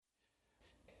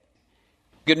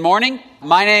Good morning.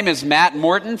 My name is Matt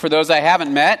Morton. For those I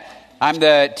haven't met, I'm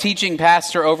the teaching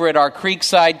pastor over at our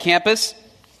Creekside campus.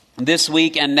 This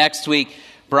week and next week,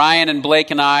 Brian and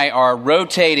Blake and I are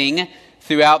rotating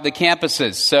throughout the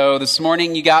campuses. So this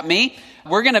morning you got me.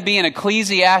 We're going to be in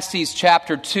Ecclesiastes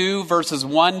chapter 2, verses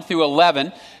 1 through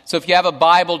 11. So if you have a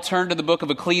Bible, turn to the book of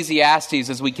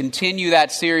Ecclesiastes as we continue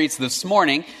that series this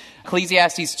morning.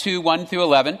 Ecclesiastes 2, 1 through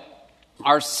 11.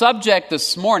 Our subject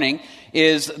this morning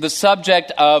is the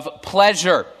subject of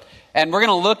pleasure. And we're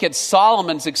going to look at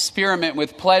Solomon's experiment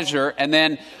with pleasure and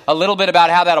then a little bit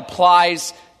about how that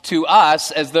applies to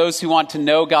us as those who want to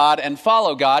know God and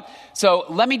follow God. So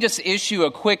let me just issue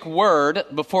a quick word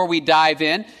before we dive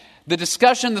in. The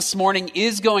discussion this morning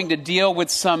is going to deal with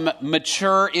some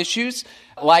mature issues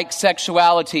like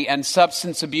sexuality and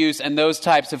substance abuse and those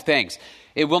types of things.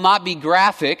 It will not be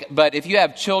graphic, but if you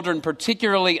have children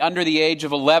particularly under the age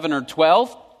of 11 or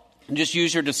 12, just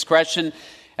use your discretion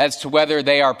as to whether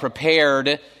they are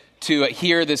prepared to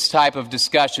hear this type of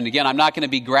discussion. Again, I'm not going to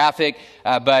be graphic,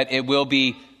 but it will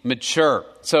be mature.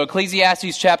 So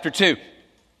Ecclesiastes chapter 2.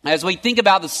 As we think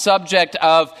about the subject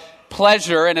of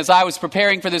pleasure, and as I was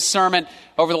preparing for this sermon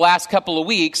over the last couple of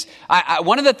weeks,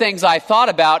 one of the things I thought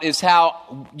about is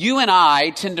how you and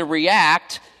I tend to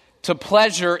react to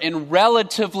pleasure in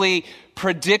relatively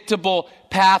predictable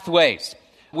pathways.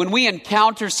 When we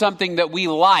encounter something that we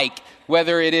like,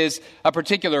 whether it is a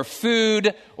particular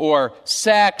food or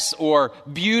sex or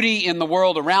beauty in the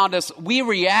world around us, we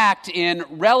react in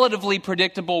relatively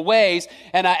predictable ways.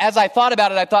 And as I thought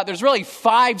about it, I thought there's really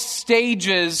 5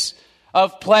 stages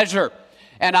of pleasure.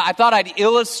 And I thought I'd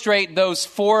illustrate those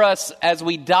for us as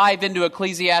we dive into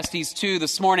Ecclesiastes 2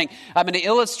 this morning. I'm going to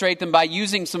illustrate them by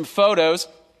using some photos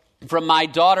from my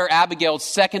daughter Abigail's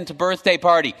second birthday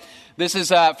party. This is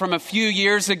from a few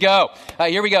years ago.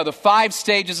 Here we go, the 5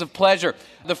 stages of pleasure.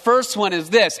 The first one is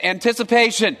this,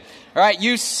 anticipation. All right,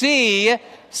 you see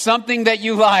something that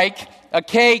you like, a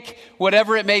cake,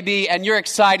 whatever it may be, and you're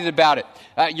excited about it.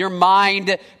 Your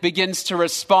mind begins to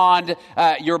respond.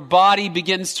 Your body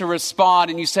begins to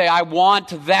respond, and you say, I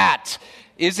want that.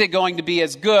 Is it going to be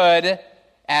as good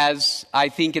as I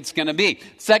think it's going to be?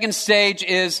 Second stage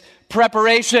is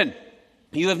preparation.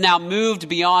 You have now moved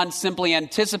beyond simply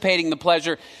anticipating the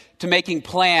pleasure to making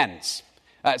plans.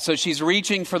 So she's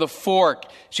reaching for the fork.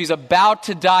 She's about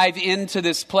to dive into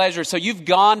this pleasure. So you've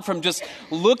gone from just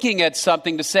looking at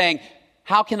something to saying,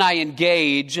 how can I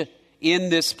engage in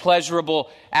this pleasurable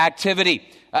activity?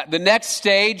 The next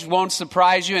stage won't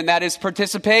surprise you, and that is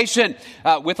participation,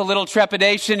 with a little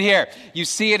trepidation here. You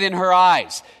see it in her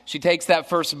eyes. She takes that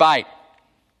first bite.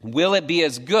 Will it be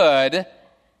as good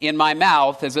in my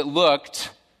mouth as it looked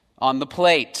on the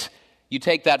plate? You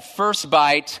take that first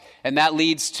bite, and that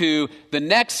leads to the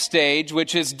next stage,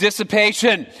 which is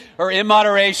dissipation or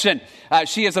immoderation.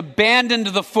 She has abandoned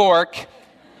the fork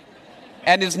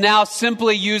and is now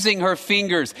simply using her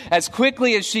fingers. As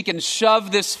quickly as she can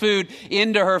shove this food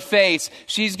into her face,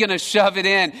 she's going to shove it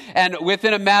in, and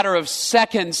within a matter of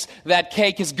seconds, that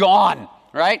cake is gone,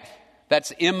 right? That's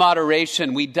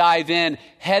immoderation. We dive in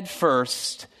head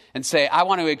first and say, I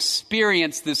want to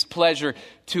experience this pleasure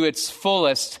to its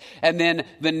fullest. And then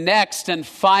the next and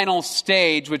final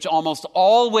stage, which almost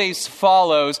always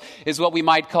follows, is what we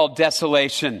might call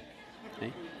desolation.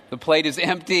 Okay? The plate is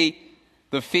empty.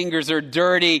 The fingers are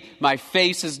dirty. My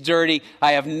face is dirty.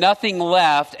 I have nothing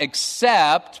left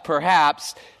except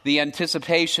perhaps the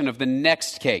anticipation of the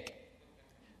next cake,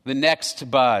 the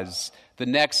next buzz, the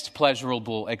next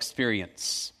pleasurable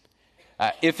experience.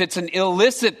 If it's an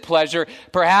illicit pleasure,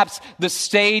 perhaps the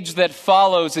stage that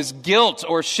follows is guilt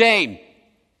or shame.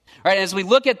 All right, as we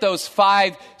look at those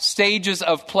 5 stages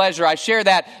of pleasure, I share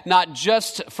that not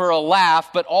just for a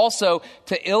laugh, but also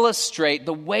to illustrate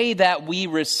the way that we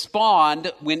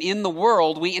respond when in the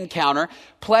world we encounter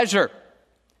pleasure.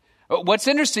 What's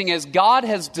interesting is God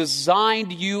has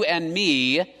designed you and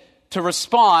me to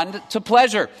respond to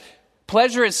pleasure.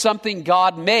 Pleasure is something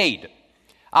God made.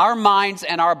 Our minds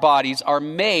and our bodies are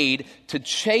made to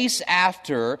chase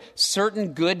after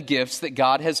certain good gifts that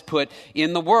God has put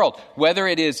in the world. Whether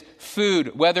it is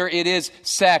food, whether it is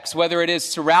sex, whether it is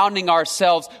surrounding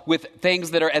ourselves with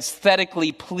things that are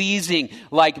aesthetically pleasing,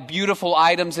 like beautiful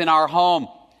items in our home,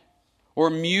 or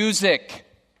music,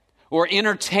 or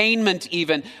entertainment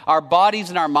even. Our bodies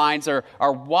and our minds are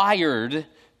wired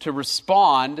to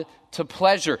respond to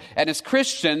pleasure. And as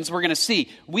Christians, we're going to see,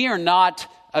 we are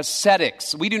not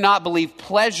ascetics. We do not believe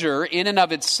pleasure in and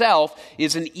of itself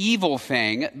is an evil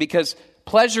thing, because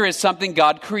pleasure is something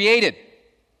God created.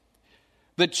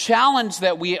 The challenge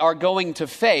that we are going to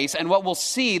face, and what we'll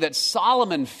see that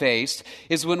Solomon faced,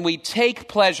 is when we take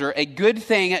pleasure, a good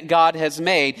thing God has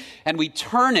made, and we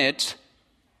turn it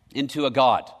into a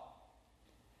god.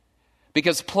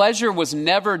 Because pleasure was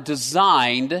never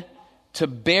designed to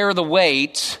bear the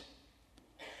weight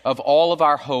of all of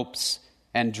our hopes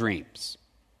and dreams.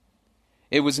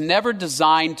 It was never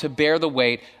designed to bear the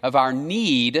weight of our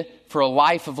need for a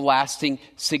life of lasting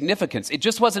significance. It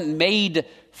just wasn't made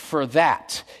for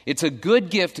that. It's a good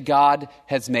gift God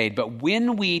has made, but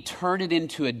when we turn it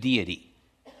into a deity,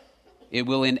 it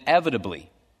will inevitably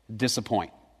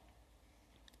disappoint.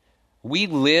 We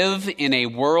live in a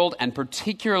world, and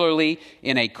particularly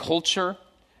in a culture,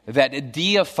 that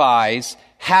deifies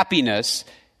happiness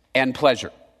and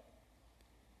pleasure.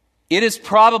 It is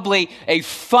probably a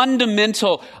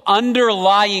fundamental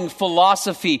underlying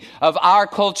philosophy of our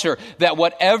culture that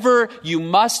whatever you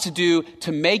must do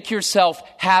to make yourself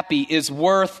happy is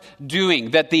worth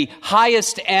doing. That the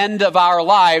highest end of our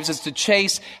lives is to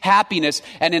chase happiness.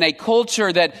 And in a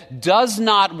culture that does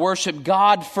not worship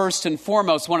God first and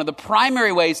foremost, one of the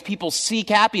primary ways people seek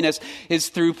happiness is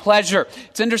through pleasure.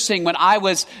 It's interesting, when I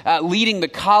was leading the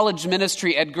college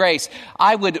ministry at Grace,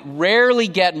 I would rarely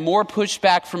get more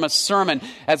pushback from a sermon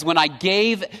as when I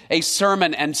gave a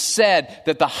sermon and said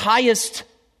that the highest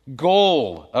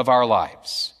goal of our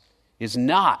lives is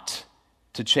not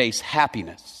to chase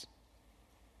happiness,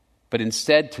 but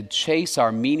instead to chase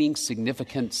our meaning,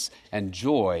 significance, and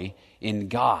joy in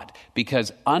God.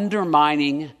 Because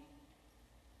undermining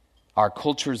our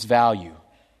culture's value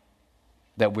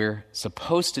that we're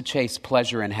supposed to chase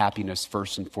pleasure and happiness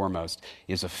first and foremost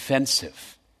is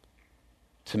offensive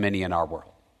to many in our world.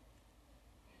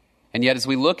 And yet, as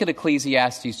we look at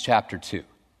Ecclesiastes chapter 2,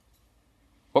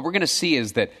 what we're going to see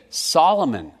is that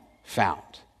Solomon found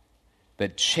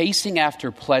that chasing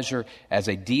after pleasure as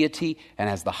a deity and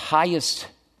as the highest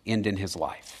end in his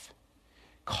life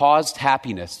caused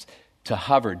happiness to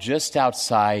hover just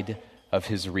outside of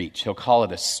his reach. He'll call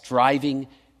it a striving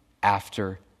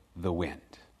after the wind.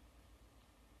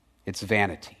 It's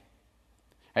vanity.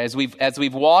 As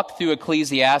we've walked through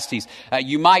Ecclesiastes,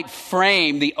 you might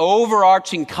frame the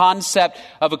overarching concept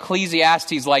of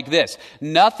Ecclesiastes like this: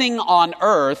 nothing on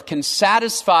earth can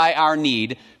satisfy our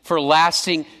need for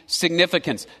lasting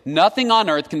significance. Nothing on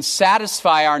earth can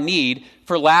satisfy our need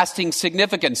for lasting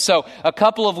significance. So a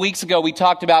couple of weeks ago, we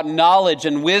talked about knowledge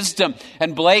and wisdom,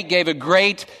 and Blake gave a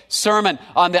great sermon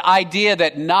on the idea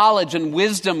that knowledge and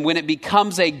wisdom, when it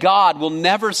becomes a god, will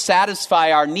never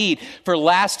satisfy our need for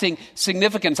lasting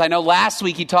significance. I know last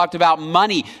week he talked about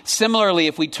money. Similarly,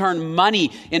 if we turn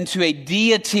money into a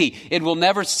deity, it will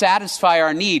never satisfy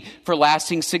our need for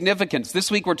lasting significance. This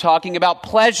week we're talking about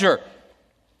pleasure.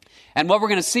 And what we're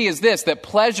going to see is this: that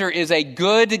pleasure is a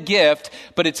good gift,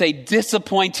 but it's a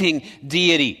disappointing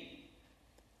deity.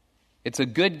 It's a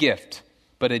good gift,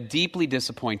 but a deeply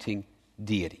disappointing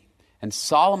deity. And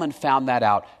Solomon found that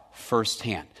out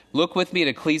firsthand. Look with me at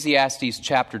Ecclesiastes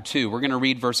chapter 2. We're going to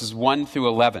read verses 1 through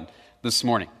 11 this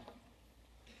morning.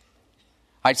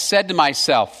 I said to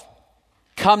myself,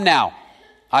 "Come now,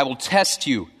 I will test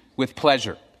you with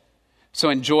pleasure. So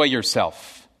enjoy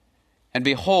yourself." And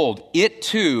behold, it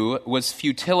too was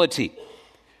futility.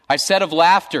 I said of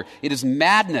laughter, "It is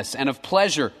madness," and of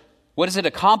pleasure, "What does it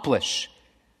accomplish?"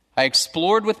 I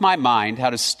explored with my mind how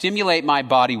to stimulate my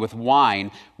body with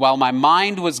wine while my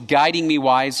mind was guiding me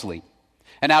wisely,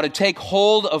 and how to take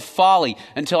hold of folly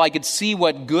until I could see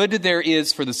what good there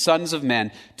is for the sons of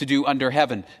men to do under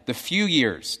heaven the few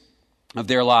years of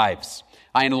their lives.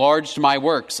 I enlarged my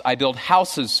works. I built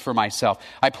houses for myself.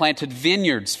 I planted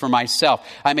vineyards for myself.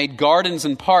 I made gardens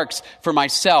and parks for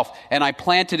myself, and I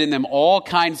planted in them all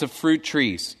kinds of fruit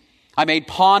trees. I made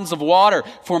ponds of water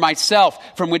for myself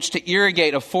from which to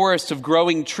irrigate a forest of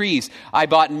growing trees. I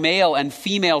bought male and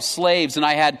female slaves, and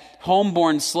I had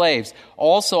homeborn slaves.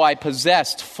 Also, I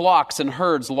possessed flocks and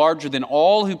herds larger than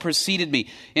all who preceded me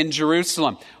in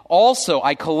Jerusalem. Also,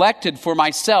 I collected for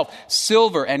myself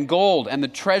silver and gold and the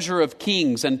treasure of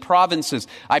kings and provinces.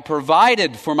 I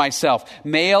provided for myself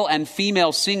male and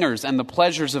female singers and the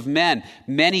pleasures of men,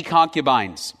 many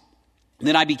concubines.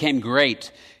 Then I became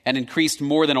great and increased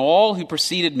more than all who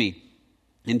preceded me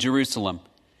in Jerusalem.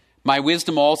 My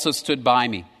wisdom also stood by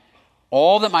me.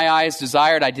 All that my eyes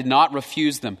desired, I did not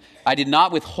refuse them. I did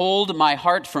not withhold my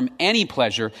heart from any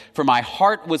pleasure, for my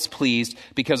heart was pleased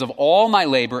because of all my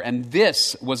labor, and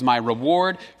this was my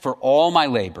reward for all my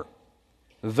labor.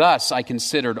 Thus I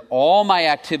considered all my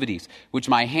activities which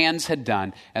my hands had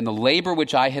done, and the labor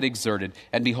which I had exerted,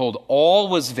 and behold, all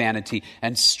was vanity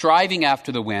and striving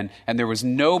after the wind, and there was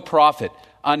no profit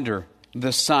under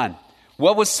the sun.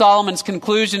 What was Solomon's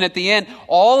conclusion at the end?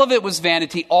 All of it was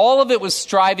vanity. All of it was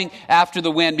striving after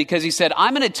the wind, because he said,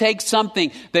 I'm going to take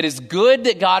something that is good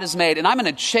that God has made, and I'm going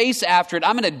to chase after it.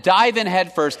 I'm going to dive in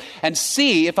headfirst and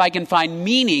see if I can find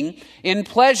meaning in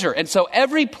pleasure. And so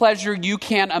every pleasure you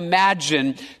can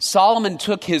imagine, Solomon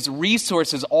took his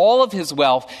resources, all of his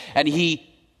wealth, and he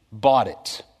bought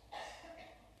it.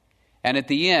 And at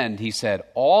the end, he said,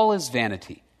 all is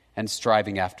vanity and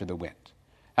striving after the wind.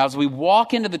 As we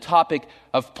walk into the topic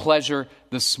of pleasure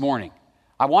this morning,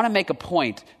 I want to make a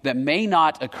point that may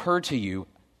not occur to you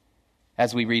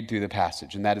as we read through the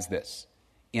passage, and that is this.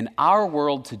 In our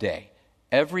world today,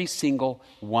 every single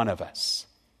one of us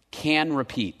can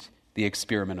repeat the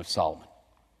experiment of Solomon.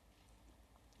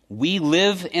 We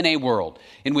live in a world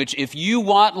in which if you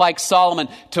want, like Solomon,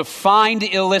 to find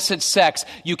illicit sex,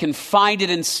 you can find it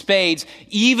in spades,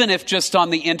 even if just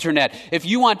on the internet. If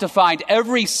you want to find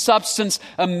every substance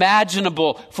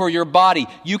imaginable for your body,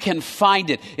 you can find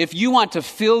it. If you want to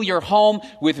fill your home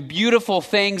with beautiful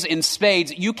things in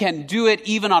spades, you can do it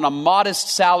even on a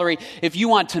modest salary. If you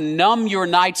want to numb your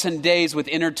nights and days with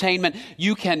entertainment,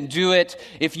 you can do it.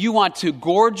 If you want to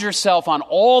gorge yourself on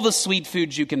all the sweet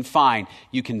foods you can find,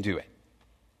 you can do it.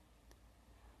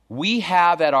 We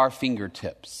have at our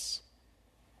fingertips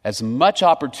as much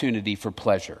opportunity for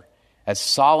pleasure as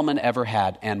Solomon ever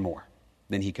had, and more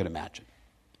than he could imagine.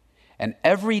 And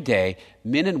every day,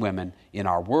 men and women in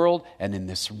our world and in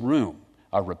this room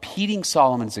are repeating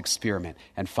Solomon's experiment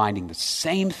and finding the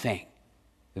same thing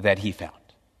that he found.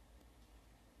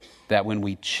 That when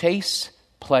we chase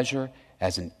pleasure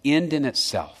as an end in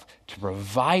itself, to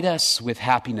provide us with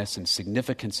happiness and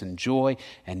significance and joy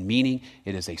and meaning,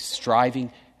 it is a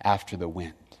striving after the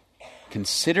wind.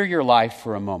 Consider your life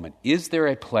for a moment. Is there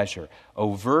a pleasure,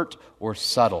 overt or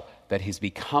subtle, that has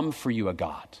become for you a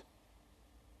god?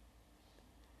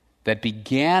 That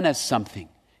began as something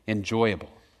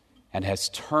enjoyable and has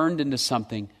turned into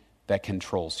something that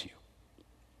controls you.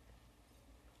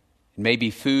 It may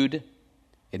be food,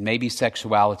 it may be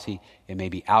sexuality, it may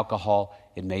be alcohol,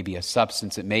 it may be a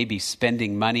substance, it may be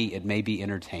spending money, it may be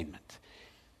entertainment.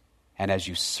 And as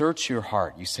you search your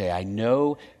heart, you say, I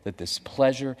know that this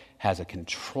pleasure has a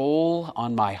control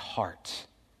on my heart,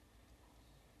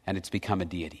 and it's become a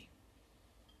deity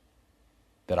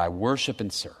that I worship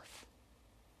and serve.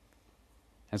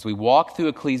 As we walk through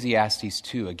Ecclesiastes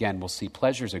 2, again, we'll see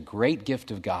pleasure is a great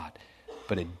gift of God,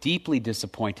 but a deeply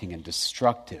disappointing and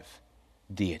destructive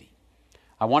deity.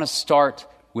 I want to start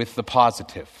with the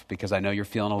positive, because I know you're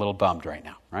feeling a little bummed right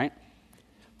now, right?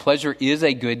 Pleasure is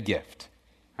a good gift,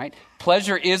 right?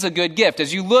 Pleasure is a good gift.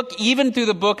 As you look even through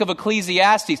the book of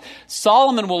Ecclesiastes,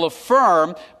 Solomon will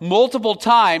affirm multiple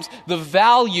times the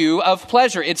value of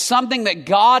pleasure. It's something that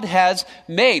God has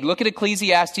made. Look at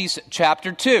Ecclesiastes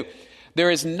chapter 2.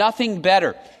 There is nothing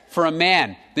better for a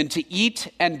man than to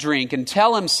eat and drink and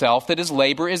tell himself that his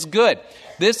labor is good.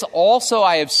 This also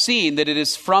I have seen, that it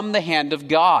is from the hand of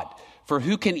God. For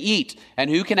who can eat and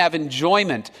who can have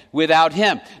enjoyment without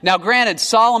him? Now, granted,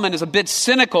 Solomon is a bit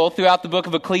cynical throughout the book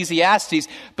of Ecclesiastes,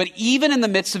 but even in the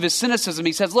midst of his cynicism,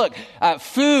 he says, look,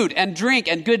 food and drink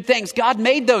and good things, God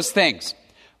made those things.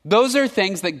 Those are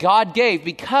things that God gave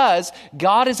because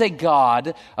God is a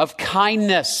God of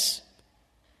kindness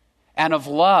and of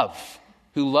love,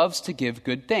 who loves to give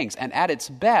good things. And at its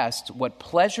best, what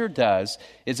pleasure does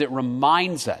is it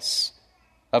reminds us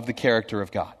of the character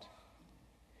of God.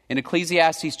 In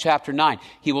Ecclesiastes chapter 9,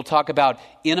 he will talk about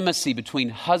intimacy between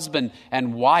husband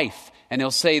and wife. And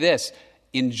he'll say this,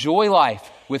 enjoy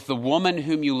life with the woman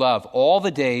whom you love all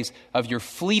the days of your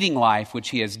fleeting life, which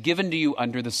he has given to you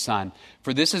under the sun.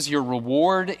 For this is your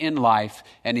reward in life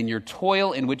and in your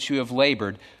toil in which you have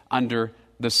labored under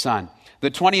the sun.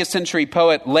 The 20th century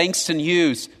poet Langston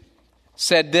Hughes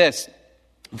said this,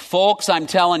 folks, I'm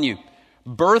telling you,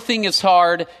 birthing is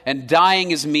hard and dying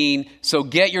is mean, so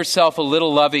get yourself a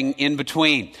little loving in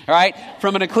between. All right?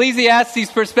 From an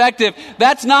Ecclesiastes perspective,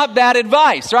 that's not bad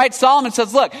advice, right? Solomon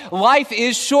says, look, life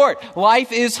is short.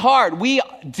 Life is hard. We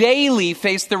daily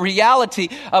face the reality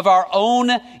of our own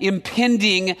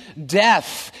impending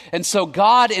death. And so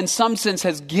God, in some sense,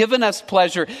 has given us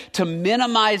pleasure to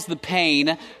minimize the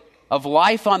pain of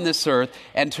life on this earth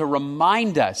and to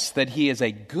remind us that he is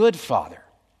a good father.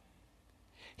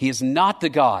 He is not the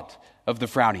God of the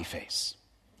frowny face.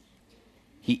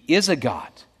 He is a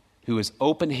God who is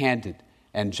open-handed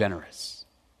and generous.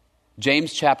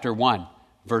 James chapter 1,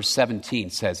 verse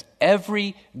 17 says,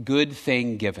 every good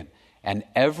thing given and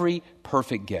every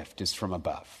perfect gift is from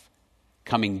above,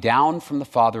 coming down from the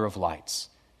Father of lights,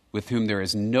 with whom there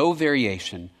is no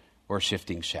variation or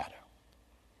shifting shadow.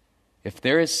 If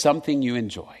there is something you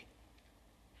enjoy,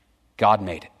 God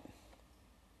made it.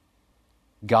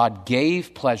 God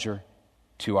gave pleasure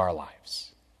to our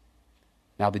lives.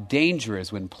 Now, the danger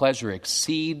is when pleasure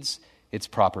exceeds its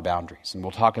proper boundaries, and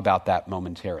we'll talk about that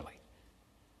momentarily.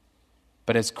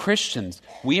 But as Christians,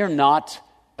 we are not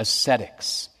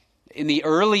ascetics. In the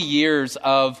early years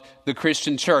of the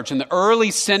Christian church, in the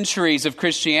early centuries of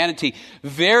Christianity,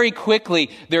 very quickly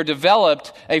there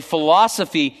developed a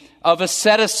philosophy of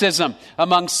asceticism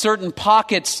among certain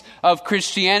pockets of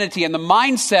Christianity. And the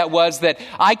mindset was that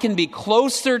I can be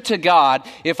closer to God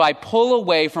if I pull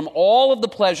away from all of the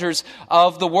pleasures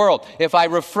of the world. If I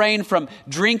refrain from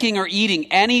drinking or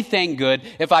eating anything good,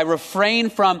 if I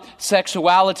refrain from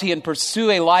sexuality and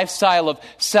pursue a lifestyle of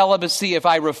celibacy, if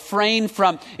I refrain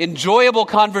from enjoyable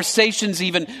conversations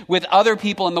even with other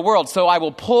people in the world, so I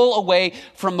will pull away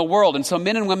from the world. And so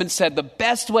men and women said the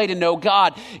best way to know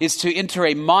God is to enter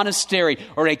a monastery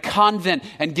or a convent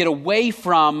and get away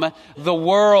from the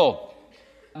world.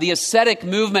 The ascetic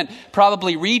movement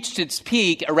probably reached its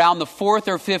peak around the 4th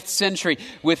or 5th century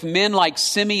with men like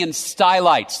Simeon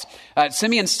Stylites.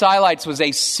 Simeon Stylites was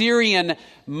a Syrian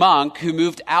monk who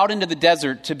moved out into the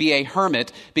desert to be a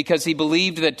hermit because he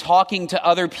believed that talking to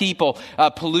other people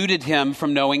polluted him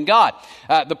from knowing God.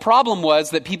 The problem was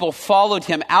that people followed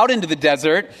him out into the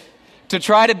desert to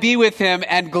try to be with him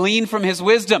and glean from his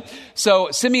wisdom.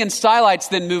 So Simeon Stylites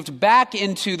then moved back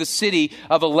into the city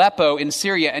of Aleppo in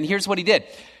Syria, and here's what he did.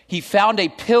 He found a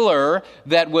pillar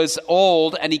that was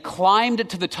old, and he climbed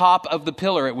to the top of the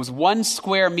pillar. It was 1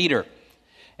 square meter,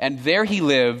 and there he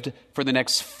lived for the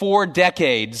next 4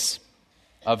 decades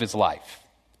of his life.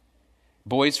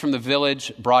 Boys from the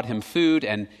village brought him food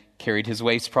and carried his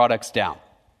waste products down,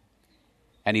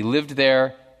 and he lived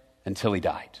there until he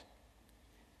died.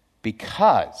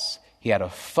 Because he had a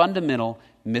fundamental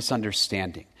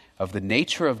misunderstanding of the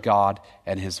nature of God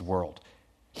and his world.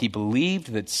 He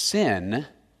believed that sin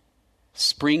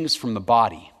springs from the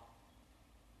body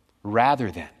rather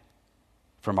than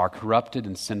from our corrupted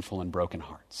and sinful and broken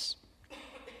hearts.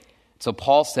 So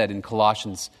Paul said in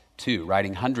Colossians 2,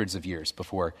 writing hundreds of years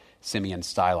before Simeon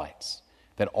Stylites,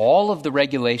 that all of the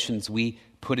regulations we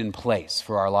put in place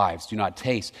for our lives, do not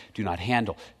taste, do not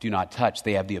handle, do not touch,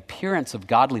 they have the appearance of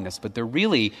godliness, but they're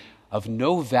really of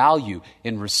no value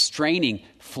in restraining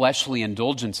fleshly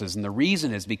indulgences. And the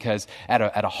reason is because at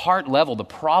a heart level, the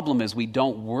problem is we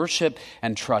don't worship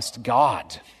and trust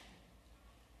God.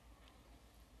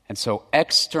 And so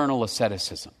external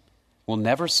asceticism will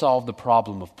never solve the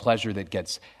problem of pleasure that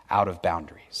gets out of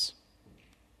boundaries.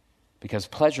 Because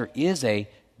pleasure is a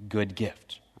good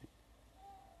gift.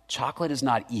 Chocolate is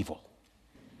not evil.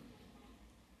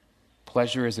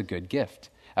 Pleasure is a good gift.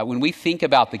 When we think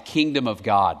about the kingdom of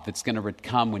God that's going to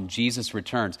come when Jesus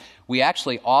returns, we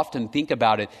actually often think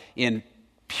about it in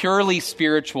purely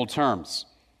spiritual terms.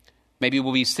 Maybe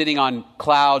we'll be sitting on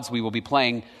clouds, we will be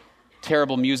playing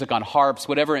terrible music on harps,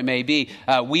 whatever it may be.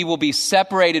 We will be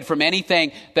separated from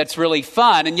anything that's really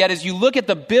fun. And yet as you look at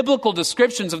the biblical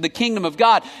descriptions of the kingdom of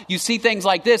God, you see things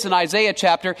like this in Isaiah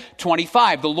chapter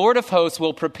 25. The Lord of hosts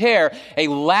will prepare a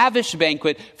lavish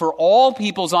banquet for all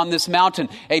peoples on this mountain,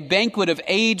 a banquet of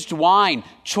aged wine,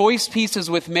 choice pieces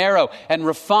with marrow, and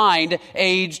refined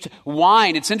aged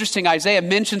wine. It's interesting, Isaiah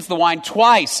mentions the wine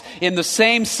twice in the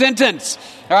same sentence.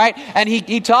 All right? And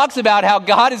he talks about how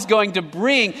God is going to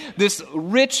bring this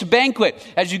rich banquet.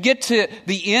 As you get to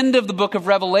the end of the book of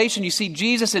Revelation, you see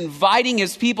Jesus inviting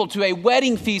his people to a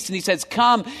wedding feast, and he says,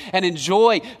 come and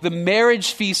enjoy the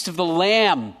marriage feast of the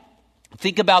Lamb.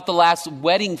 Think about the last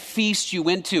wedding feast you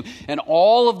went to and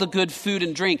all of the good food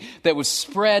and drink that was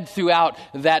spread throughout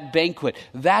that banquet.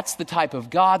 That's the type of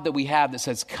God that we have that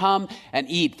says, come and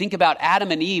eat. Think about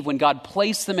Adam and Eve when God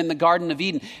placed them in the Garden of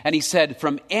Eden. And he said,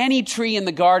 from any tree in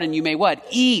the garden you may what?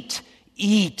 Eat.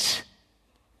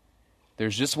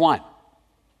 There's just one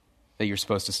that you're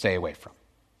supposed to stay away from.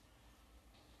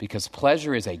 Because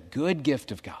pleasure is a good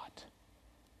gift of God.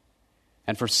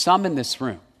 And for some in this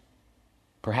room,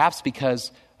 perhaps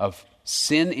because of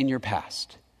sin in your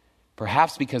past,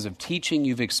 perhaps because of teaching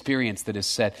you've experienced that has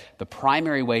said the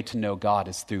primary way to know God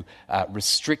is through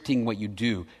restricting what you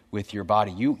do with your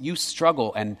body. You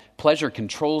struggle and pleasure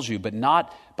controls you, but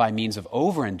not by means of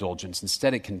overindulgence.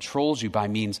 Instead, it controls you by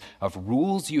means of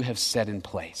rules you have set in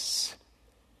place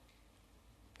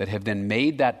that have then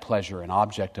made that pleasure an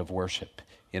object of worship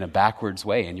in a backwards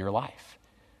way in your life.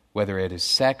 Whether it is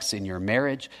sex in your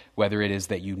marriage, whether it is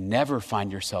that you never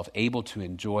find yourself able to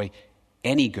enjoy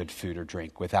any good food or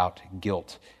drink without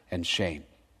guilt and shame.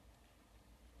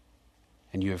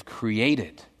 And you have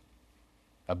created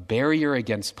a barrier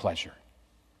against pleasure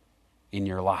in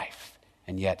your life.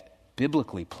 And yet,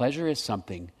 biblically, pleasure is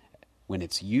something when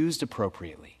it's used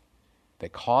appropriately,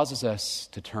 that causes us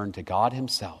to turn to God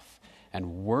himself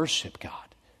and worship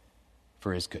God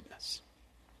for his goodness.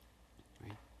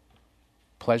 Right?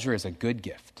 Pleasure is a good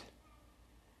gift,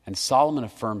 and Solomon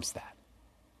affirms that.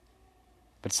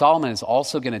 But Solomon is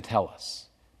also going to tell us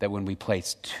that when we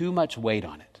place too much weight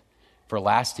on it for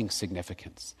lasting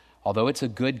significance, although it's a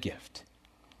good gift,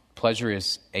 pleasure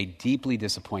is a deeply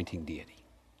disappointing deity.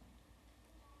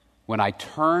 When I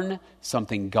turn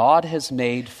something God has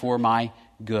made for my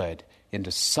good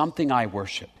into something I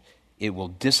worship, it will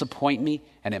disappoint me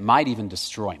and it might even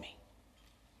destroy me.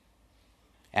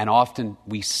 And often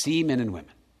we see men and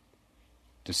women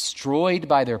destroyed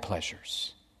by their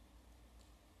pleasures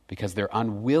because they're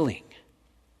unwilling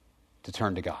to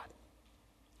turn to God.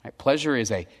 Right? Pleasure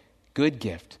is a good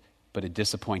gift, but a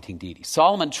disappointing deity.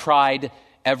 Solomon tried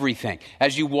everything.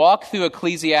 As you walk through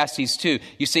Ecclesiastes 2,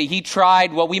 you see he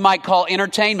tried what we might call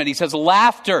entertainment. He says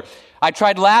laughter. I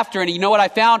tried laughter, and you know what I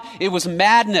found? It was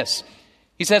madness.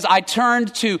 He says, I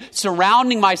turned to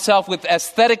surrounding myself with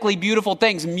aesthetically beautiful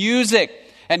things, music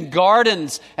and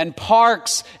gardens and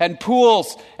parks and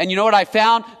pools. And you know what I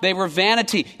found? They were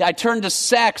vanity. I turned to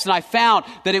sex and I found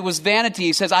that it was vanity.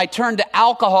 He says, I turned to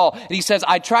alcohol. And he says,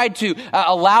 I tried to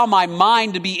allow my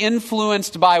mind to be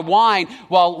influenced by wine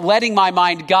while letting my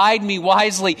mind guide me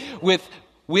wisely with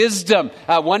wisdom.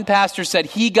 One pastor said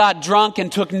he got drunk and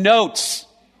took notes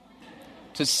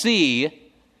to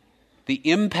see the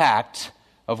impact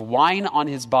of wine on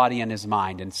his body and his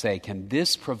mind and say, can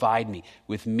this provide me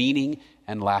with meaning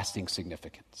and lasting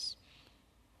significance?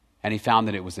 And he found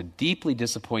that it was a deeply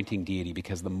disappointing deity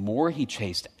because the more he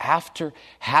chased after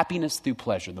happiness through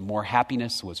pleasure, the more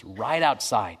happiness was right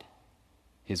outside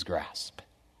his grasp.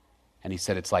 And he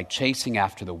said, it's like chasing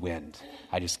after the wind.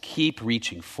 I just keep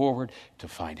reaching forward to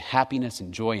find happiness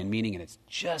and joy and meaning, and it's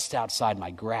just outside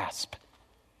my grasp.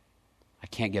 I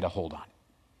can't get a hold on.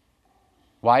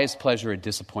 Why is pleasure a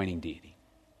disappointing deity?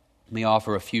 Let me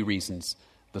offer a few reasons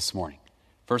this morning.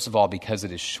 First of all, because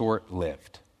it is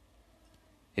short-lived.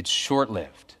 It's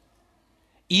short-lived.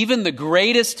 Even the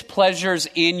greatest pleasures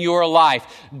in your life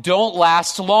don't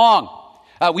last long.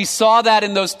 We saw that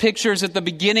in those pictures at the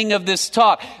beginning of this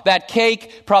talk. That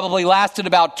cake probably lasted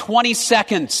about 20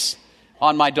 seconds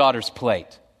on my daughter's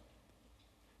plate.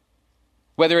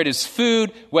 Whether it is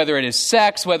food, whether it is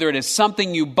sex, whether it is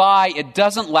something you buy, it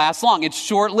doesn't last long. It's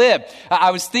short-lived.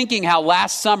 I was thinking how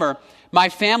last summer, my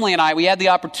family and I, we had the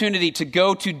opportunity to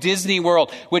go to Disney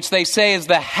World, which they say is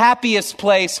the happiest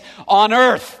place on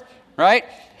earth, right?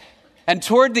 And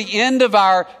toward the end of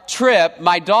our trip,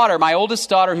 my daughter, my oldest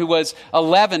daughter who was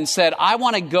 11, said, I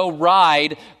want to go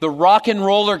ride the rock and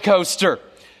roller coaster.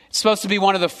 It's supposed to be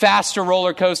one of the faster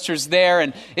roller coasters there,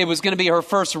 and it was going to be her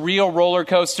first real roller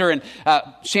coaster, and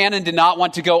Shannon did not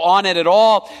want to go on it at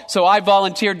all, so I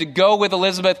volunteered to go with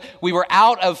Elizabeth. We were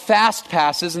out of fast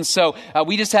passes, and so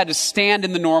we just had to stand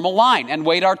in the normal line and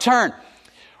wait our turn.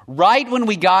 Right when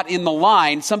we got in the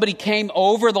line, somebody came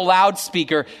over the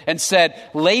loudspeaker and said,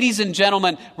 ladies and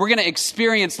gentlemen, we're going to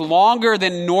experience longer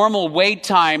than normal wait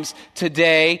times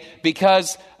today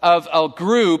because of a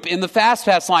group in the Fast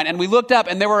Pass line. And we looked up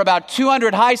and there were about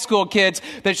 200 high school kids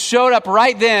that showed up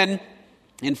right then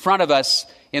in front of us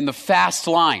in the fast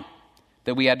line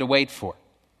that we had to wait for.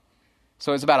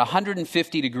 So it was about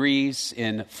 150 degrees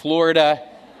in Florida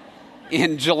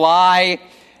in July.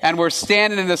 And we're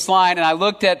standing in this line, and I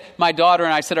looked at my daughter,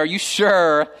 and I said, are you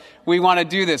sure we want to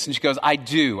do this? And she goes, I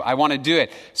do. I want to do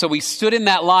it. So we stood in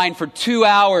that line for 2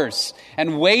 hours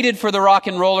and waited for the rock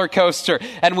and roller coaster,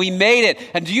 and we made it.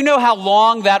 And do you know how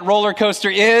long that roller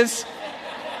coaster is?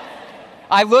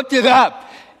 I looked it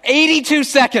up. 82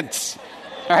 seconds.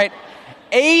 All right?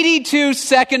 82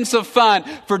 seconds of fun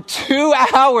for 2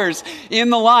 hours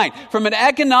in the line. From an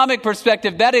economic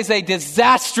perspective, that is a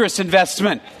disastrous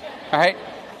investment. All right?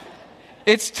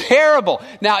 It's terrible.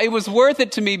 Now, it was worth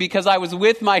it to me because I was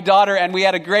with my daughter and we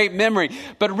had a great memory.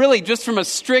 But really, just from a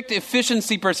strict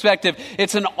efficiency perspective,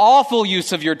 it's an awful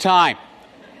use of your time.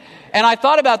 And I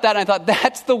thought about that and I thought,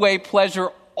 that's the way pleasure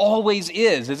always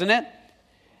is, isn't it?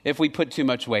 If we put too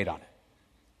much weight on it.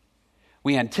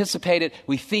 We anticipate it,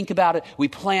 we think about it, we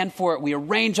plan for it, we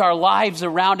arrange our lives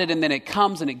around it, and then it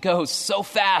comes and it goes so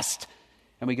fast.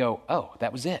 And we go, oh,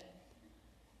 that was it.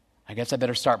 I guess I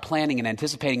better start planning and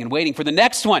anticipating and waiting for the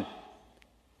next one,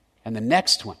 and the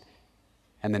next one,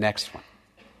 and the next one.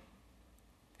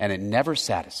 And it never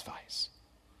satisfies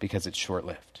because it's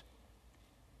short-lived.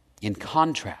 In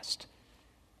contrast,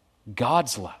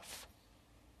 God's love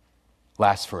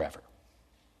lasts forever.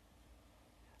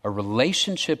 A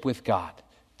relationship with God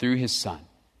through His Son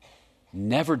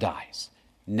never dies,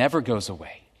 never goes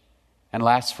away, and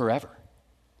lasts forever.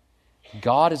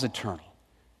 God is eternal.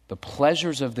 The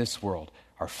pleasures of this world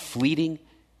are fleeting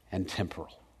and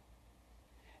temporal.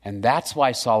 And that's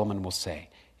why Solomon will say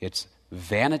it's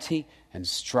vanity and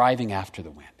striving after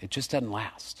the wind. It just doesn't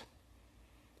last.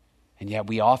 And yet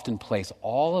we often place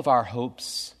all of our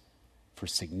hopes for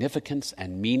significance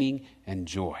and meaning and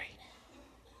joy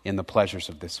in the pleasures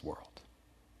of this world.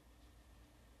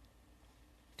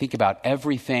 Think about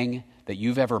everything that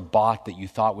you've ever bought that you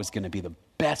thought was going to be the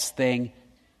best thing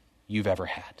you've ever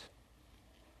had,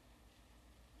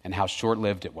 and how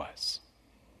short-lived it was.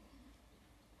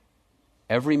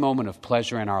 Every moment of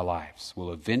pleasure in our lives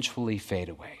will eventually fade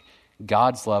away.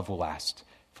 God's love will last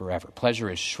forever. Pleasure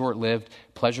is short-lived.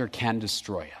 Pleasure can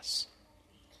destroy us.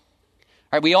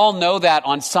 All right, we all know that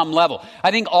on some level.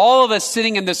 I think all of us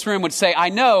sitting in this room would say, I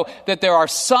know that there are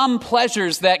some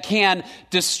pleasures that can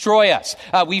destroy us.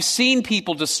 We've seen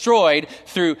people destroyed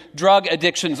through drug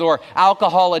addictions or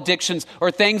alcohol addictions or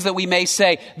things that we may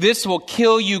say, this will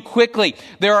kill you quickly.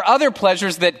 There are other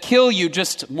pleasures that kill you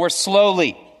just more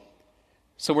slowly.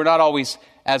 So we're not always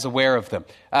as aware of them.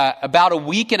 About a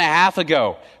week and a half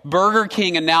ago, Burger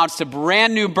King announced a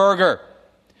brand new burger.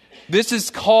 This is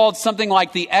called something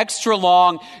like the extra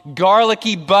long,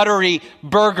 garlicky, buttery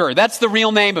burger. That's the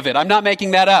real name of it. I'm not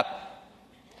making that up.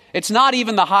 It's not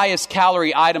even the highest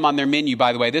calorie item on their menu,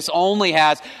 by the way. This only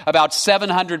has about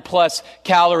 700 plus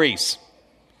calories.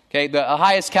 Okay, the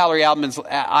highest calorie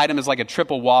item is like a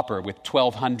triple Whopper with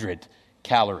 1,200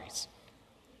 calories.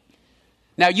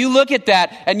 Now you look at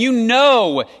that and you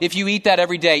know if you eat that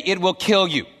every day, it will kill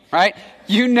you, right?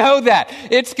 You know that.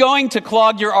 It's going to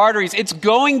clog your arteries. It's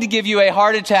going to give you a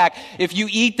heart attack if you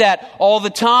eat that all the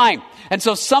time. And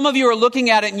so some of you are looking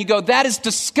at it and you go, that is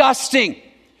disgusting.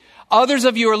 Others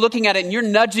of you are looking at it and you're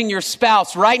nudging your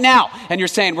spouse right now and you're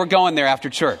saying, we're going there after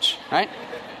church, right?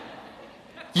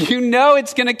 You know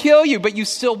it's going to kill you, but you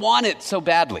still want it so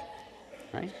badly,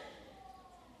 right?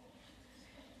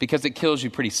 Because it kills you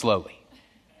pretty slowly.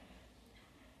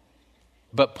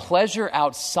 But pleasure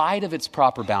outside of its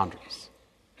proper boundaries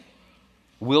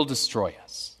will destroy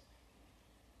us.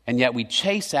 And yet we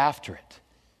chase after it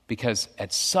because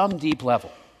at some deep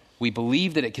level, we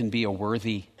believe that it can be a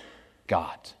worthy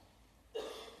God.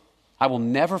 I will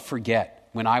never forget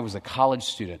when I was a college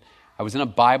student. I was in a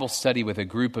Bible study with a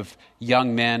group of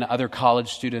young men, other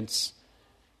college students.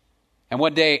 And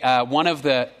one day, one of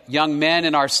the young men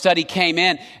in our study came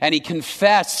in and he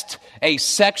confessed a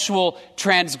sexual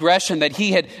transgression, that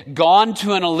he had gone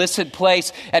to an illicit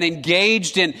place and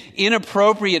engaged in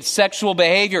inappropriate sexual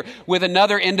behavior with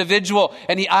another individual.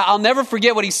 And I'll never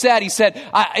forget what he said. He said,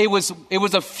 it was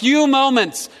a few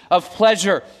moments of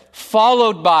pleasure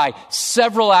followed by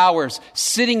several hours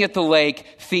sitting at the lake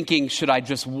thinking, should I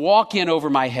just walk in over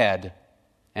my head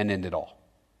and end it all?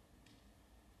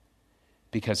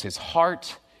 Because his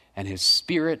heart and his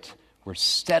spirit were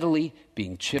steadily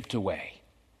being chipped away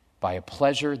by a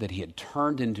pleasure that he had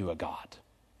turned into a god.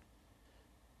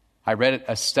 I read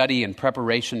a study in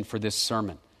preparation for this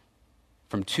sermon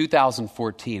from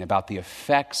 2014 about the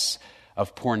effects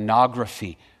of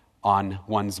pornography on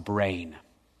one's brain.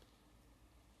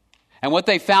 And what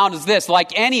they found is this: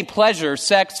 like any pleasure,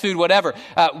 sex, food, whatever,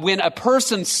 when a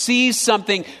person sees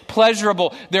something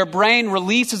pleasurable, their brain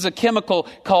releases a chemical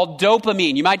called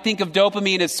dopamine. You might think of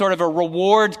dopamine as sort of a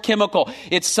reward chemical.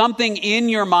 It's something in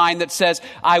your mind that says,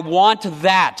 I want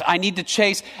that. I need to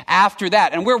chase after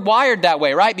that. And we're wired that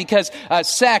way, right? Because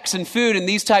sex and food and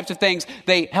these types of things,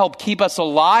 they help keep us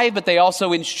alive, but they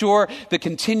also ensure the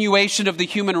continuation of the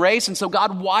human race. And so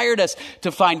God wired us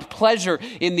to find pleasure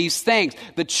in these things.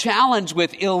 The challenge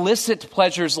with illicit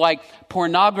pleasures like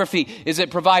pornography is it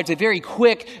provides a very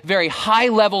quick, very high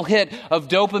level hit of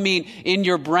dopamine in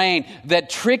your brain that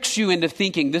tricks you into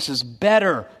thinking this is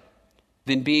better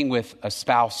than being with a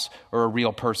spouse or a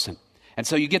real person. And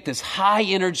so you get this high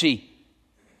energy,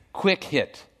 quick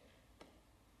hit.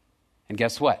 And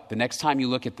guess what? The next time you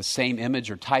look at the same image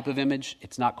or type of image,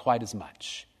 it's not quite as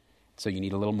much. So you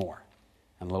need a little more,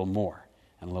 and a little more,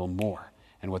 and a little more.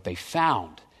 And what they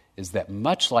found is that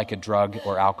much like a drug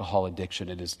or alcohol addiction,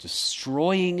 it is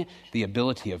destroying the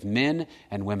ability of men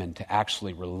and women to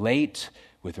actually relate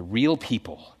with real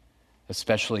people,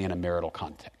 especially in a marital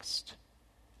context.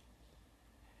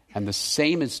 And the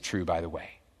same is true, by the way,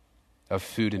 of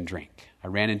food and drink. I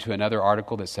ran into another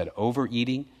article that said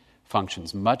overeating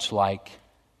functions much like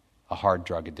a hard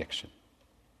drug addiction.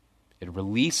 It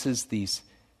releases these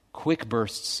quick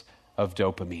bursts of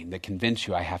dopamine that convince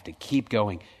you I have to keep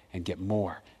going and get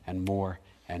more and more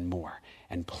and more.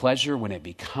 And pleasure, when it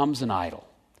becomes an idol,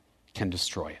 can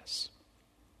destroy us.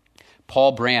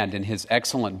 Paul Brand, in his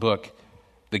excellent book,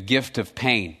 The Gift of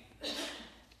Pain,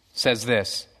 says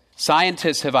this: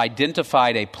 scientists have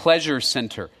identified a pleasure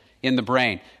center in the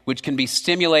brain, which can be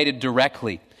stimulated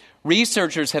directly.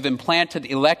 Researchers have implanted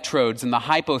electrodes in the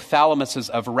hypothalamuses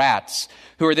of rats,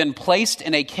 who are then placed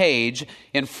in a cage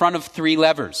in front of 3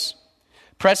 levers.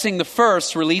 Pressing the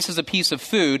first releases a piece of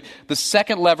food, the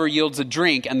second lever yields a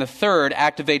drink, and the third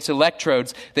activates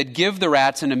electrodes that give the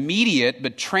rats an immediate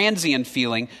but transient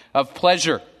feeling of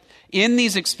pleasure. In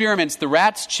these experiments, the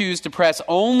rats choose to press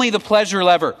only the pleasure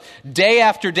lever day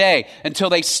after day until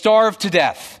they starve to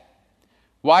death.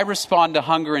 Why respond to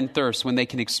hunger and thirst when they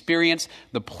can experience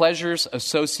the pleasures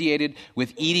associated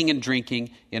with eating and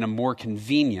drinking in a more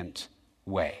convenient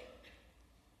way?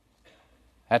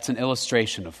 That's an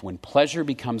illustration of when pleasure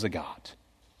becomes a god.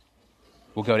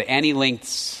 We'll go to any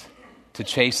lengths to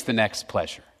chase the next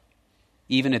pleasure,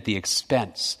 even at the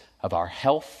expense of our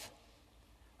health,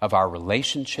 of our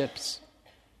relationships,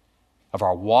 of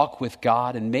our walk with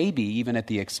God, and maybe even at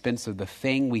the expense of the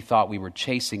thing we thought we were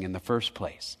chasing in the first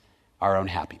place, our own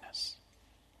happiness.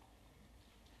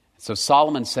 So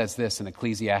Solomon says this in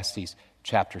Ecclesiastes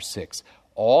chapter 6,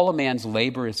 all a man's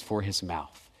labor is for his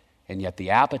mouth, and yet the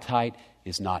appetite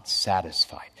is not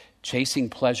satisfied. Chasing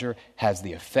pleasure has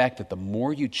the effect that the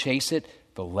more you chase it,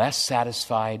 the less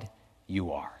satisfied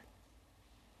you are.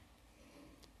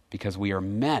 Because we are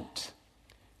meant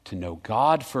to know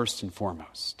God first and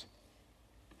foremost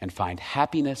and find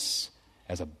happiness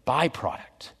as a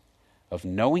byproduct of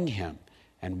knowing Him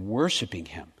and worshiping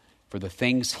Him for the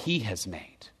things He has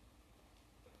made,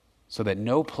 so that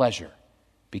no pleasure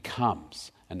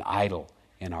becomes an idol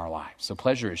in our lives. So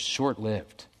pleasure is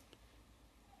short-lived.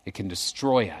 It can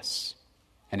destroy us,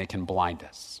 and it can blind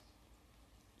us.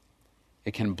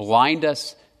 It can blind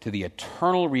us to the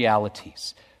eternal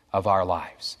realities of our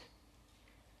lives.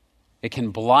 It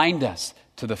can blind us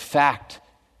to the fact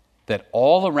that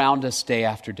all around us day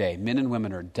after day, men and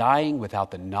women are dying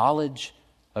without the knowledge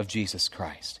of Jesus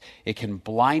Christ. It can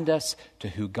blind us to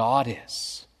who God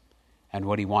is and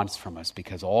what He wants from us,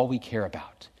 because all we care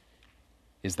about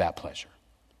is that pleasure.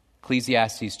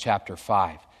 Ecclesiastes chapter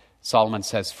 5, Solomon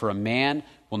says, for a man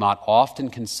will not often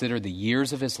consider the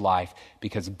years of his life,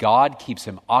 because God keeps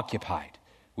him occupied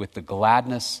with the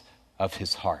gladness of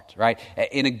his heart, right?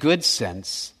 In a good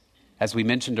sense, as we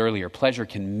mentioned earlier, pleasure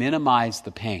can minimize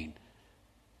the pain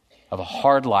of a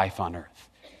hard life on earth.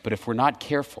 But if we're not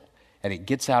careful and it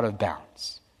gets out of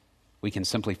bounds, we can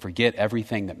simply forget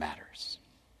everything that matters.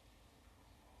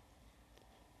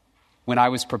 When I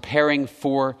was preparing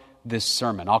for this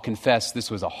sermon, I'll confess this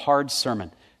was a hard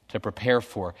sermon to prepare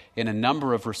for in a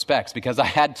number of respects, because I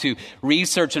had to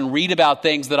research and read about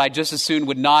things that I just as soon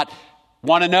would not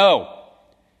want to know.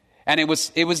 And it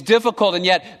was difficult, and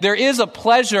yet there is a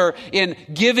pleasure in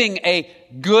giving a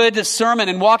good sermon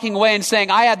and walking away and saying,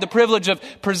 I had the privilege of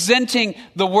presenting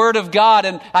the Word of God,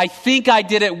 and I think I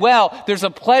did it well. There's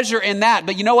a pleasure in that.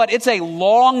 But you know what? It's a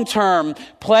long-term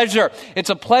pleasure.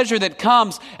 It's a pleasure that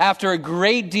comes after a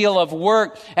great deal of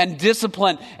work and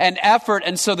discipline and effort.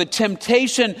 And so the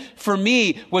temptation for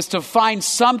me was to find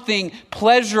something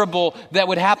pleasurable that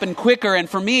would happen quicker. And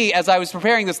for me, as I was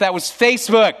preparing this, that was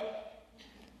Facebook.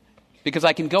 Because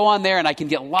I can go on there and I can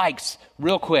get likes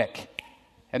real quick.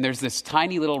 And there's this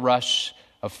tiny little rush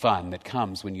of fun that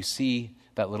comes when you see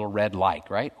that little red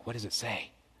like, right? What does it say?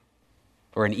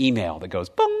 Or an email that goes,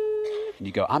 boom, and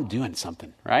you go, I'm doing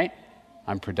something, right?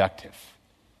 I'm productive.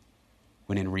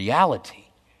 When in reality,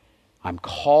 I'm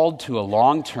called to a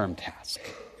long-term task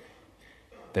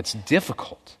that's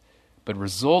difficult, but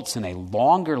results in a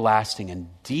longer lasting and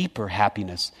deeper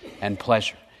happiness and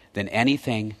pleasure than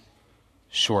anything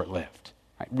short-lived.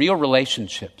 Right? Real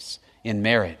relationships in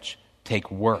marriage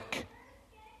take work.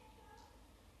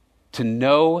 To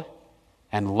know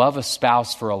and love a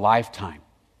spouse for a lifetime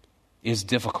is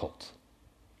difficult.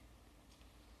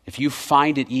 If you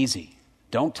find it easy,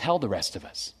 don't tell the rest of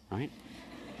us, right?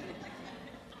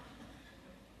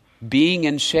 Being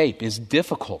in shape is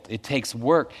difficult. It takes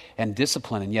work and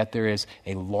discipline, and yet there is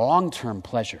a long-term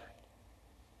pleasure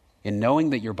in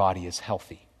knowing that your body is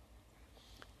healthy.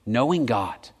 Knowing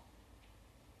God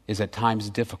is at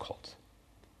times difficult.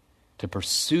 To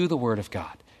pursue the Word of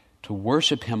God, to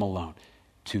worship Him alone,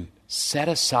 to set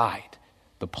aside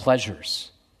the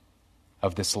pleasures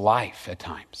of this life at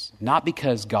times. Not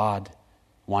because God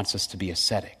wants us to be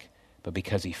ascetic, but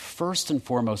because He first and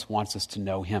foremost wants us to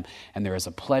know Him. And there is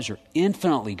a pleasure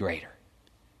infinitely greater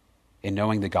in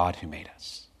knowing the God who made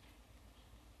us.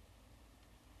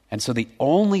 And so the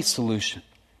only solution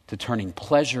to turning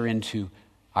pleasure into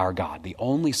our God, the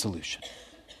only solution,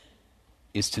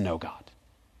 is to know God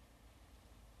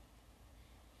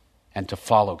and to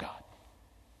follow God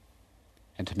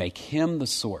and to make him the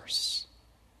source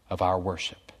of our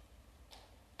worship,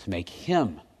 to make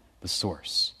him the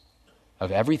source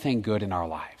of everything good in our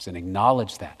lives, and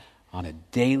acknowledge that on a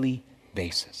daily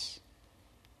basis.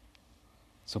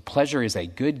 So pleasure is a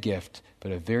good gift,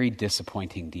 but a very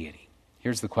disappointing deity.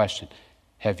 Here's the question.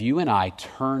 Have you and I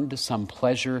turned some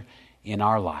pleasure in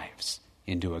our lives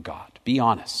into a god? Be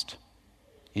honest.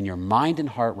 In your mind and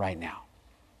heart right now,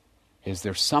 is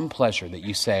there some pleasure that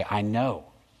you say, I know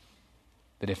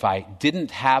that if I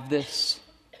didn't have this,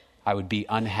 I would be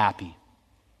unhappy?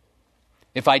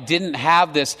 If I didn't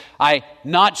have this, I'm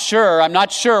not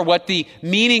sure what the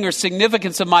meaning or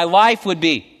significance of my life would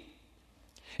be.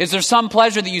 Is there some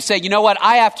pleasure that you say, you know what,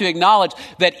 I have to acknowledge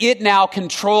that it now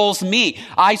controls me.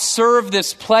 I serve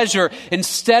this pleasure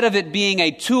instead of it being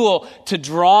a tool to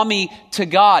draw me to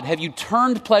God. Have you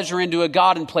turned pleasure into a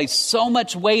god and placed so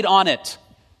much weight on it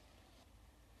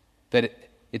that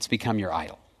it's become your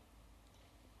idol?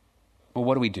 Well,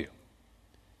 what do we do?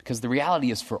 Because the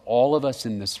reality is for all of us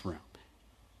in this room,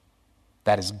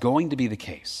 that is going to be the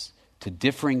case to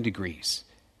differing degrees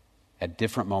at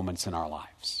different moments in our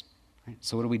lives. Right?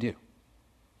 So what do we do?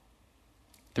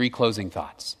 3 closing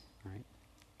thoughts. Right?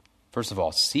 First of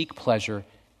all, seek pleasure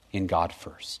in God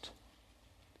first.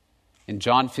 In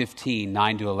John 15,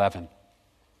 9-11,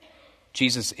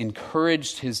 Jesus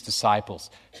encouraged his disciples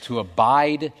to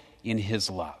abide in his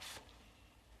love.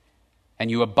 And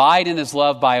you abide in his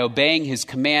love by obeying his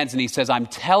commands. And he says, I'm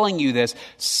telling you this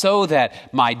so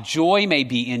that my joy may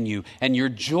be in you and your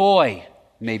joy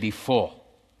may be full.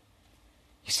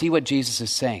 You see what Jesus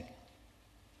is saying?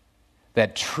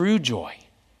 That true joy,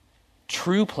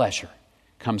 true pleasure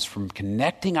comes from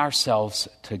connecting ourselves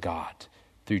to God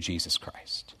through Jesus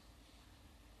Christ.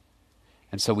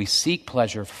 And so we seek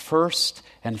pleasure first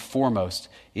and foremost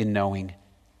in knowing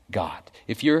God.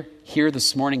 If you're here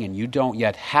this morning and you don't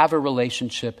yet have a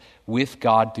relationship with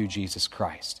God through Jesus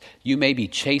Christ, you may be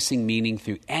chasing meaning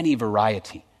through any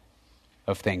variety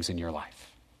of things in your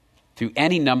life, through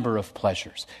any number of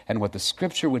pleasures. And what the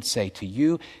scripture would say to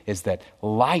you is that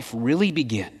life really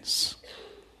begins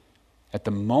at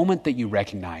the moment that you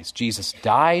recognize Jesus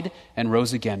died and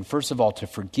rose again, first of all, to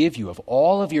forgive you of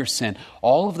all of your sin,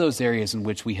 all of those areas in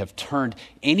which we have turned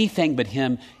anything but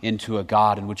him into a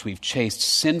god, in which we've chased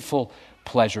sinful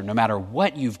pleasure, no matter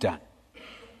what you've done.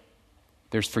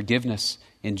 There's forgiveness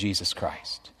in Jesus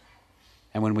Christ.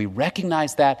 And when we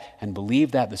recognize that and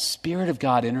believe that, the Spirit of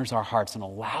God enters our hearts and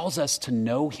allows us to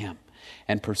know him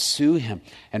and pursue him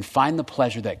and find the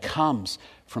pleasure that comes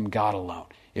from God alone.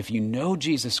 If you know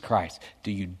Jesus Christ,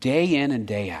 do you day in and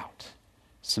day out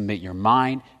submit your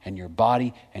mind and your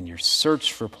body and your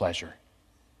search for pleasure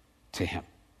to him?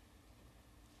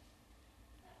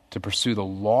 To pursue the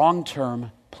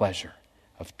long-term pleasure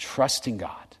of trusting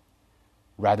God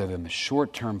rather than the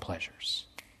short-term pleasures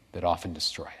that often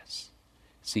destroy us.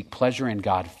 Seek pleasure in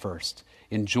God first.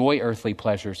 Enjoy earthly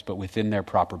pleasures, but within their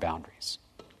proper boundaries.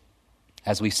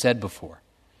 As we said before,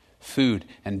 food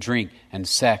and drink and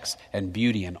sex and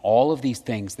beauty and all of these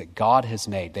things that God has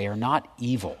made, they are not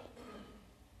evil.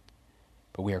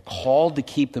 But we are called to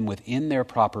keep them within their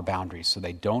proper boundaries so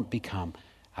they don't become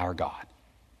our God.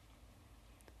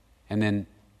 And then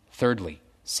thirdly,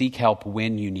 seek help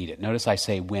when you need it. Notice I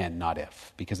say when, not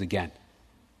if, because again,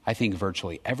 I think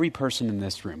virtually every person in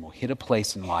this room will hit a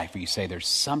place in life where you say, there's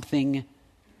something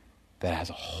that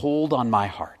has a hold on my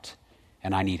heart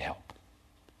and I need help.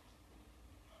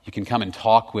 You can come and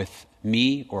talk with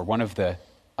me or one of the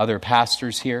other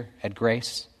pastors here at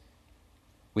Grace.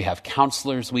 We have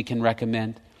counselors we can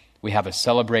recommend. We have a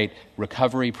Celebrate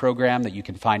Recovery program that you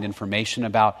can find information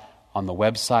about on the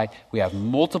website. We have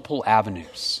multiple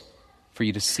avenues for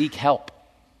you to seek help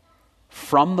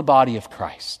from the body of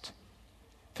Christ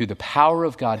through the power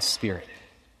of God's Spirit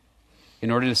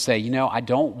in order to say, I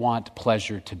don't want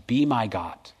pleasure to be my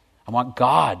God. I want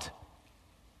God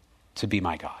to be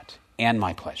my God and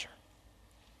my pleasure.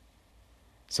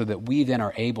 So that we then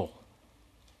are able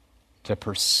to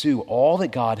pursue all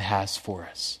that God has for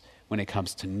us when it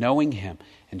comes to knowing him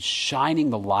and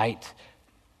shining the light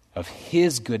of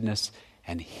his goodness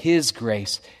and his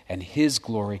grace and his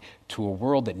glory to a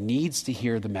world that needs to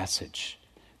hear the message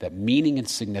that meaning and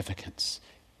significance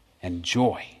and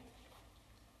joy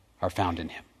are found in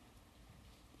him.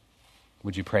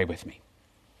 Would you pray with me?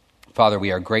 Father,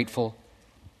 we are grateful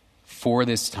for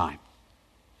this time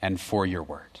and for your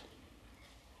word.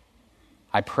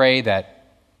 I pray that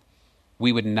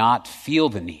we would not feel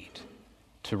the need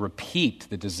to repeat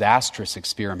the disastrous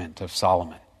experiment of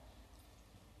Solomon,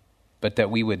 but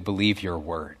that we would believe your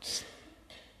words,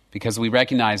 because we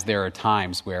recognize there are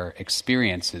times where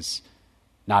experience is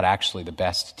not actually the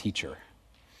best teacher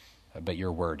but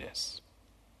your word is.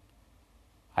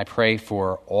 I pray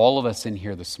for all of us in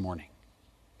here this morning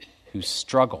who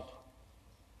struggle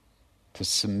to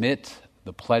submit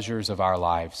the pleasures of our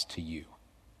lives to you,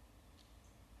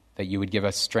 that you would give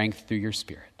us strength through your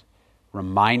Spirit.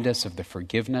 Remind us of the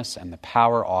forgiveness and the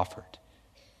power offered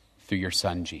through your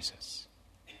Son, Jesus.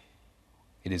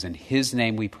 It is in his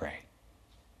name we pray,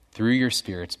 through your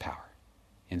Spirit's power,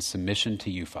 in submission to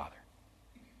you, Father.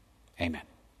 Amen.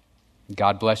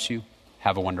 God bless you.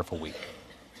 Have a wonderful week.